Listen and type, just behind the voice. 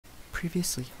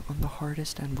Previously, on the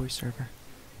hardest envoy server,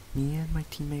 me and my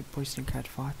teammate Boystencat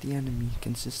fought the enemy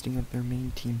consisting of their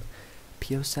main team,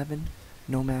 PO7,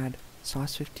 Nomad,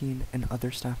 Sauce 15, and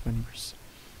other staff members.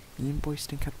 Me and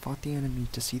Boystencat fought the enemy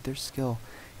to see their skill,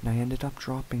 and I ended up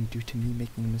dropping due to me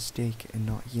making a mistake and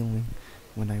not healing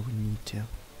when I would need to.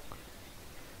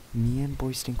 Me and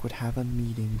Boystink would have a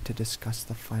meeting to discuss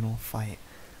the final fight.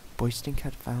 Boystink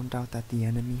had found out that the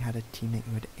enemy had a teammate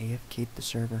who had AFK'd the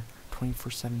server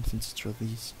 24/7 since its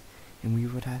release, and we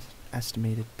would have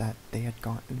estimated that they had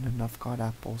gotten enough god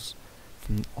apples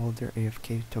from all their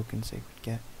AFK tokens they would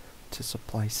get to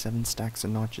supply 7 stacks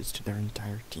of notches to their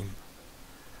entire team.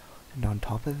 And on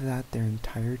top of that, their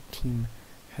entire team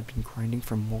had been grinding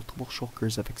for multiple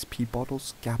shulkers of XP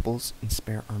bottles, gapples, and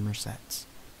spare armor sets.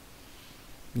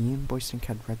 Me and Boystink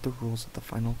had read the rules of the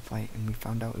final fight, and we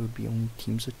found out it would be only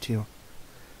teams of 2.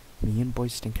 Me and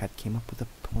Boystink had came up with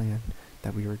a plan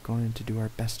that we were going to do our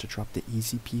best to drop the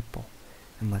easy people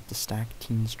and let the stacked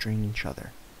teams drain each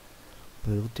other.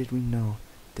 Little did we know,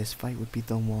 this fight would be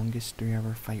the longest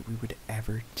 3-hour fight we would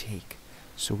ever take,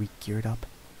 so we geared up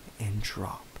and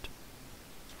dropped.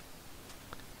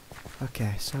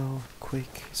 Okay, so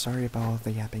quick, sorry about all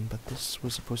the yapping, but this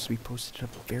was supposed to be posted a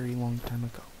very long time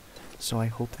ago. So I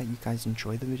hope that you guys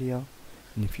enjoy the video,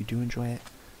 and if you do enjoy it,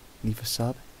 leave a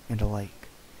sub and a like.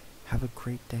 Have a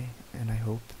great day, and I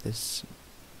hope this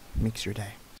makes your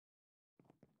day.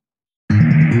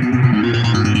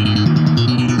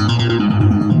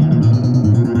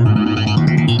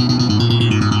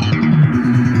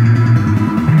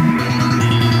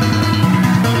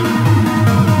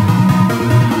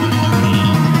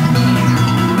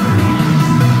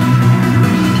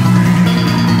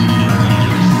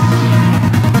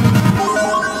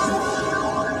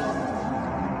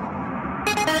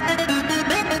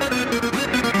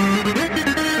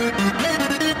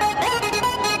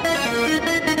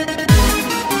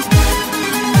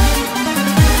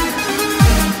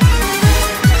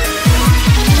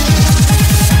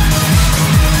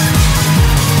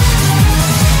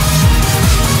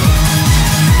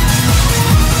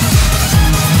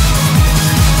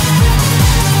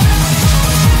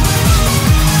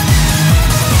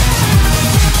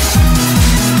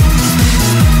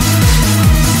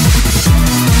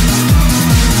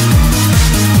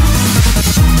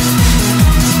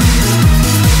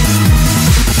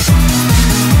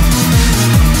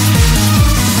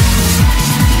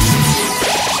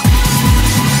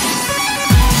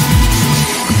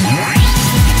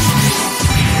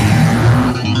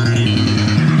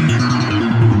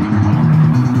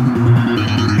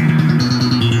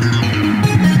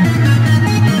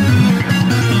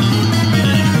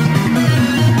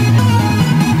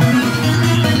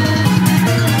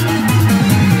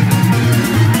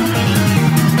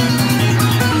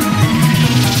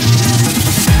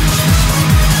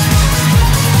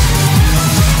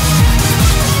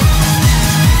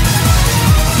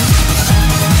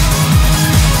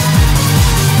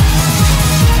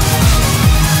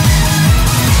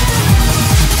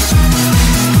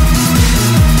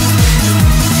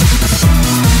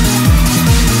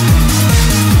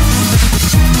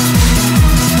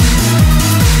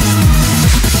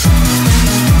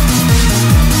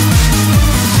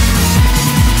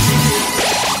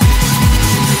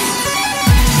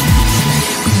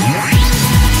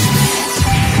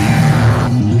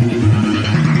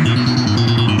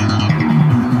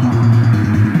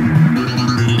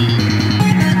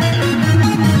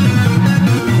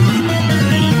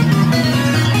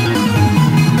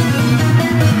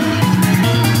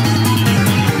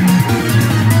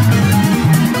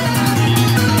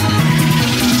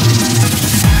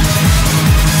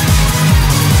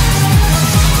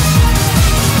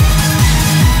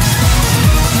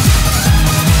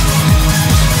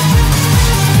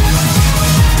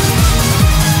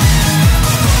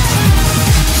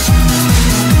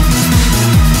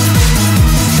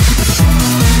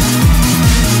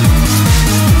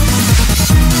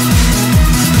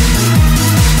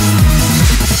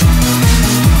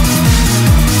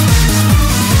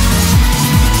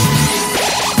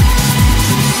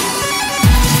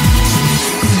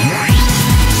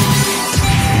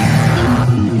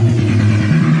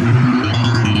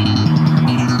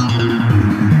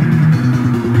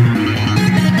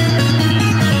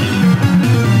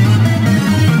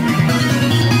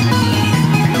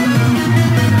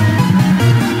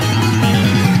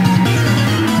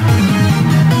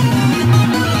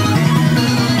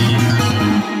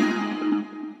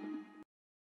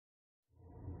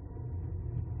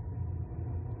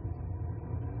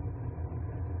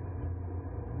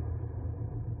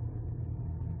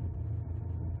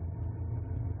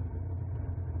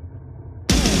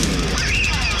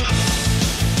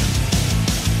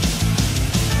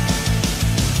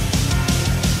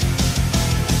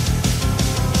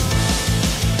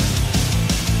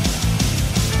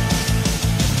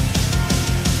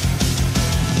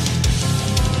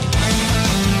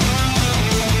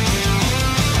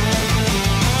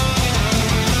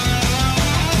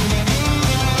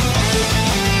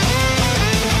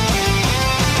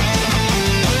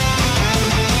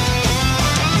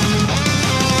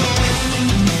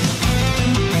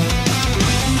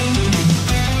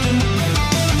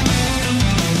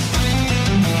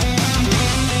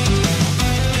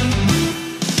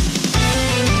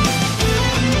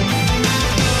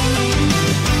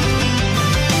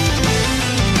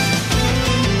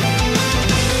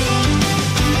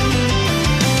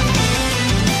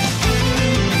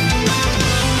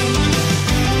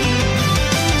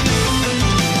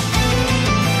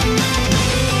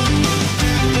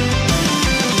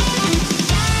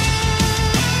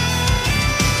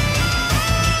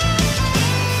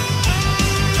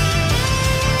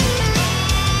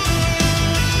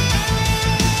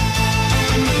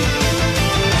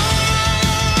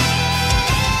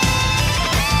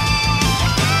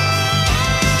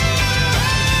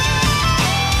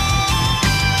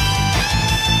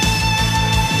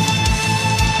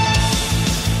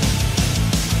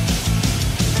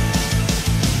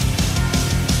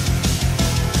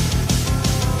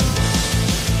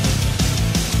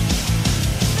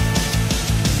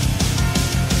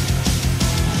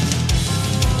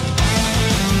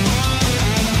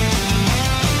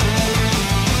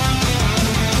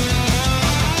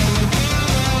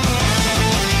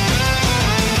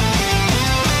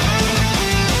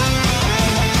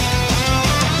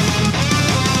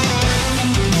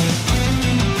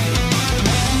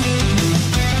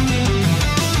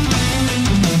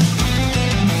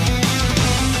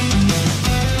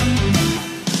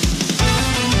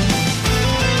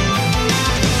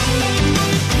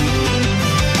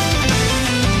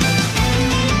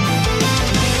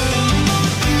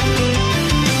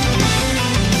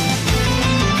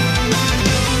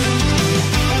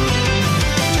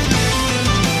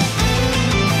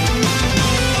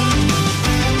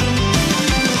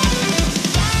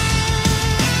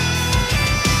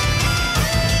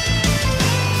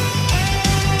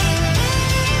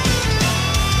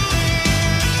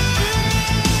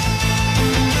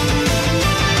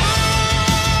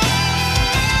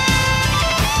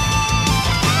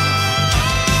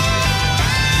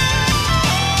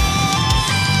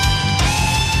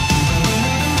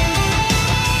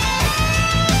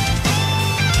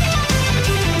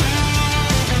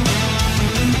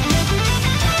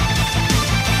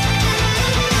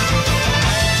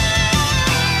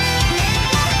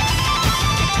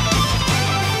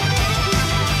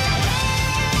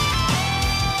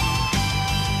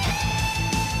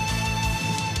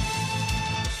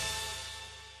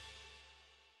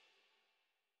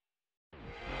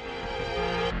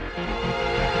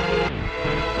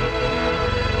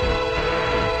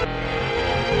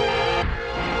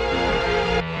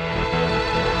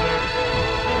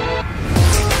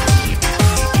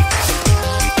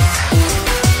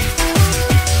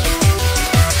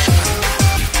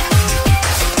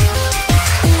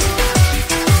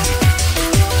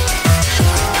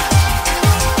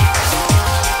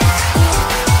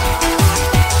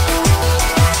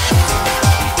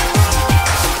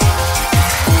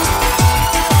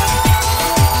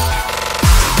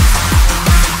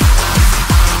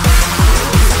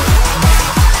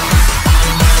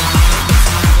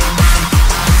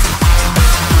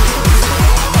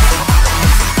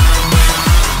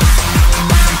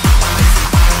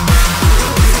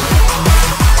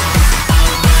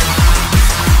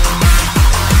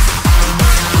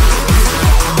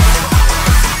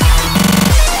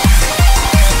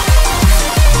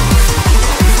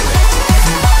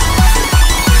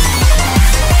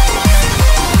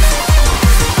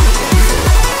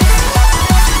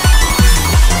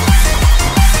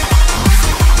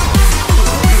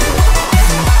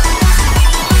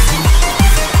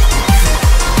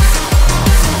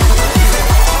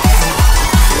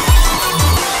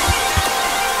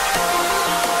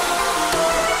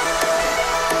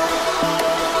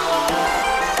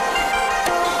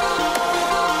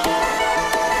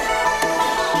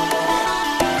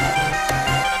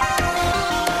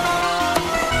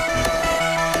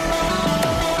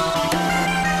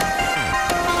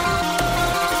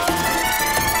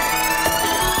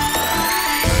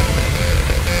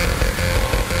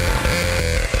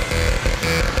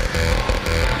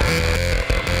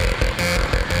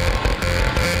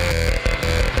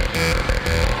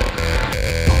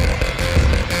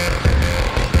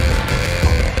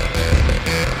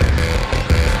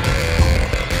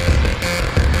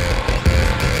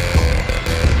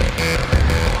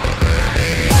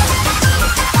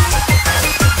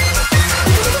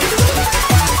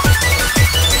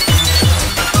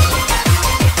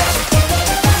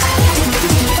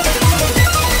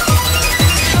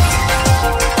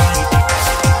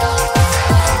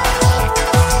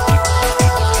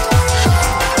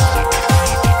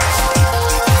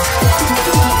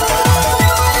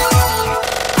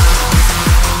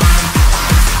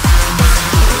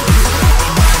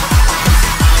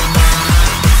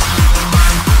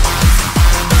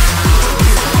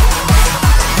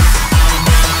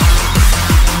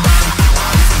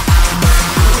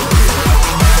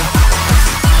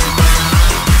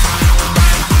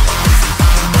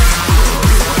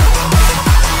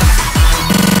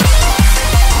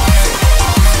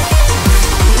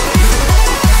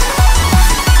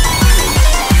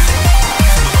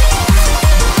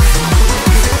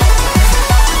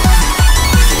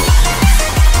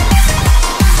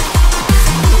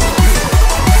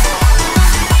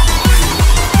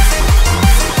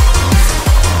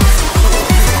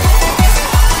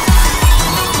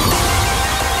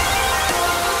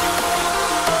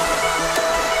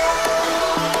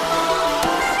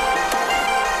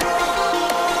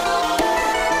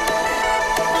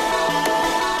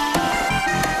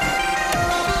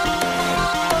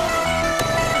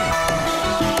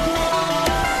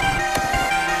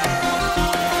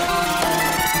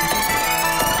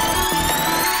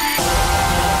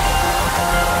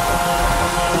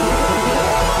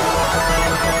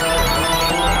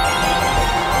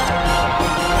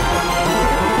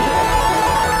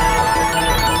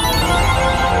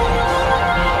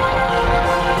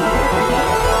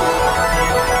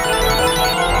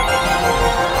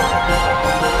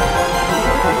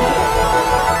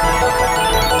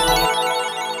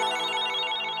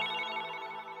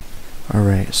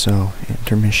 Alright, so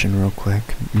intermission real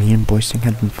quick. Me and Boysting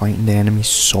had been fighting the enemy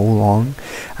so long,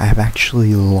 I have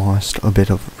actually lost a bit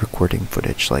of recording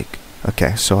footage. Like,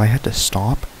 okay, so I had to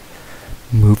stop,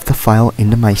 move the file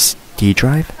into my D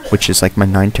drive, which is like my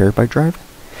 9TB drive,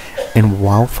 and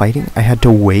while fighting, I had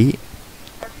to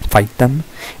fight them,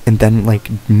 and then like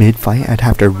mid-fight, I'd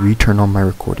have to return on my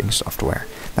recording software.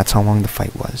 That's how long the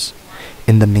fight was.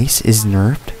 And the mace is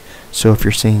nerfed, so if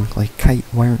you're saying like, Kite,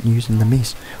 why aren't you using the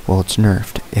mace? Well, it's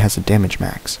nerfed. It has a damage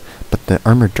max, but the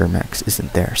armored Durmax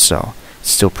isn't there, so it's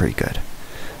still pretty good.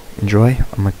 Enjoy.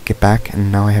 I'm gonna get back,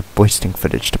 and now I have Boysting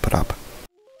footage to put up.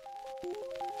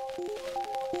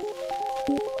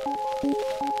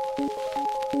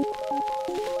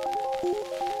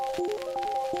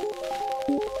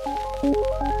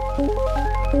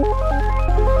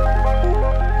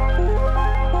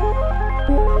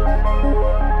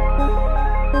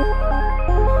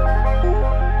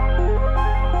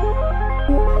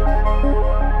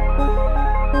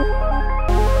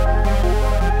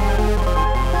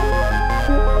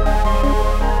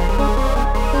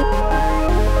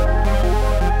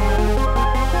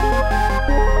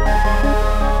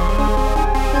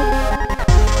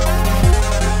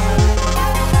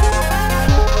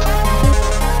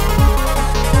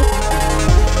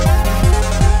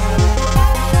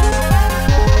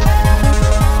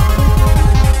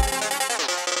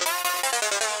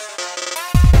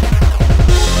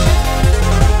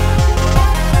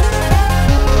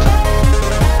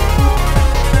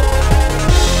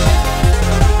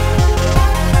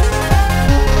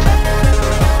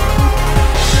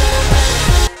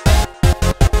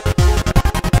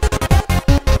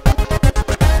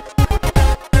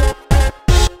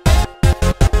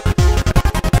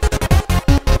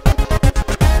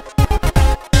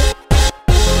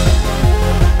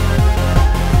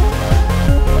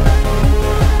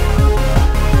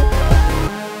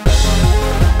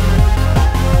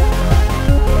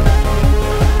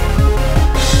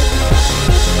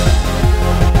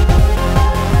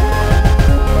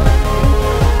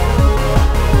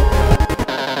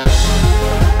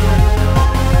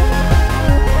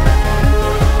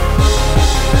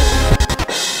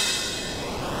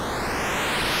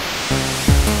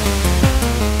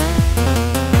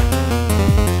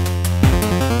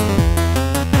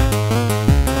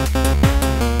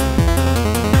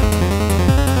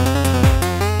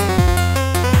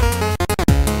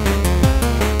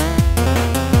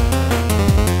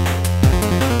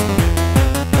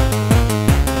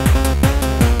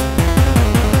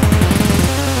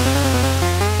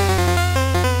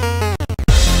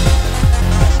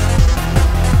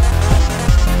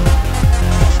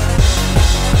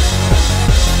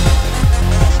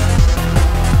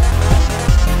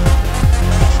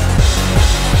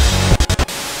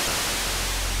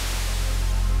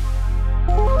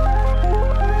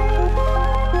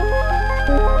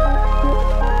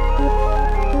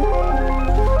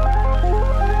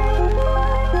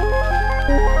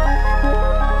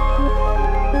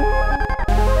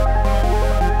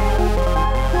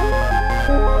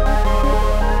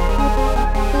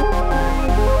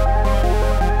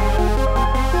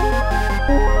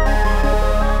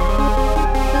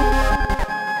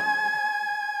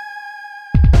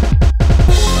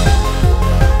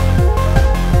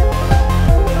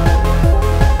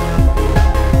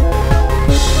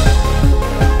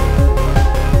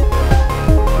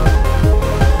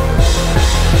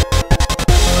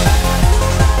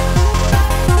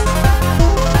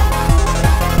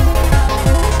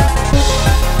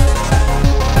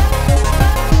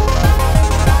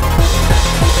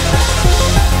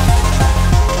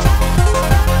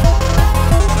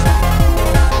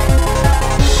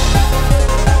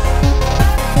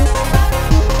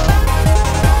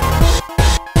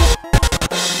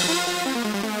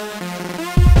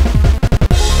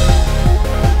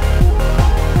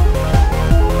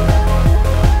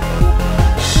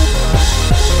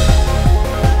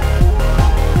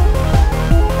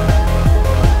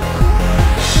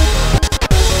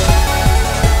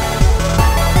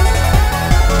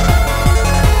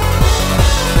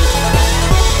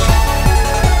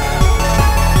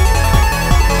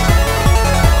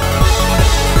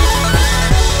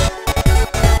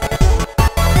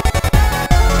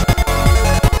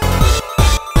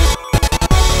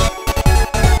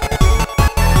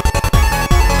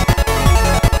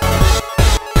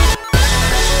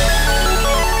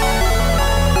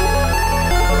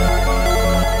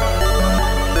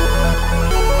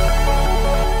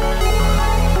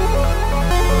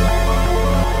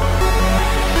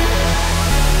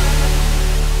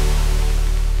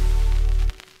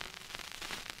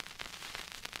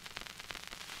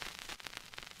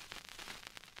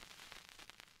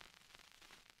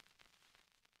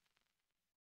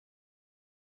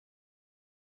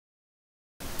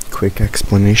 quick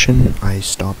explanation. I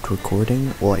stopped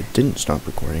recording. Well, I didn't stop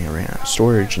recording. I ran out of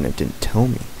storage and it didn't tell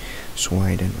me. So why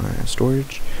I didn't run out of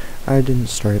storage, I didn't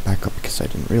start it back up because I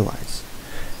didn't realize.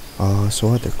 So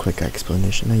other quick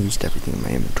explanation, I used everything in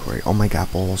my inventory. All my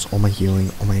gap balls, all my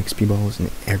healing, all my XP balls, and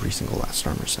every single last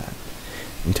armor set.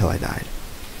 Until I died.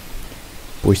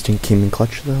 Boyston came in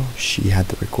clutch though. She had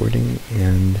the recording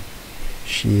and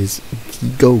she is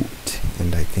the GOAT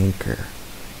and I thank her.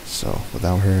 So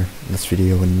without her, this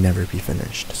video would never be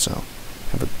finished. So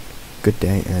have a good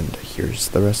day and here's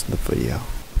the rest of the video.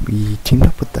 We teamed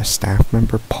up with the staff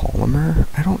member Polymer.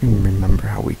 I don't even remember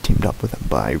how we teamed up with him,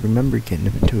 but I remember getting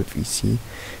him into a VC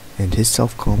and his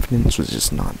self-confidence was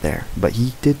just not there. But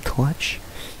he did clutch.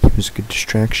 He was a good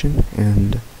distraction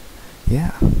and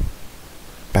yeah.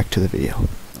 Back to the video.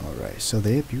 Alright, so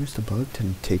they abused the bug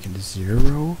to take into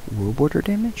 0 world border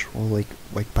damage, or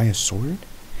like by a sword,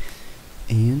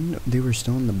 and they were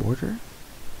still on the border,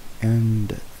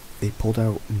 and they pulled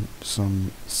out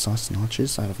some sus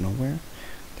notches out of nowhere.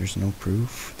 There's no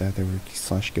proof that they were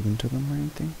slash given to them or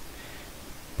anything,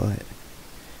 but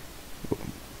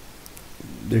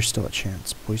there's still a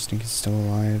chance. Boystink is still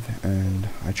alive, and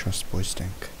I trust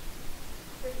Boystink.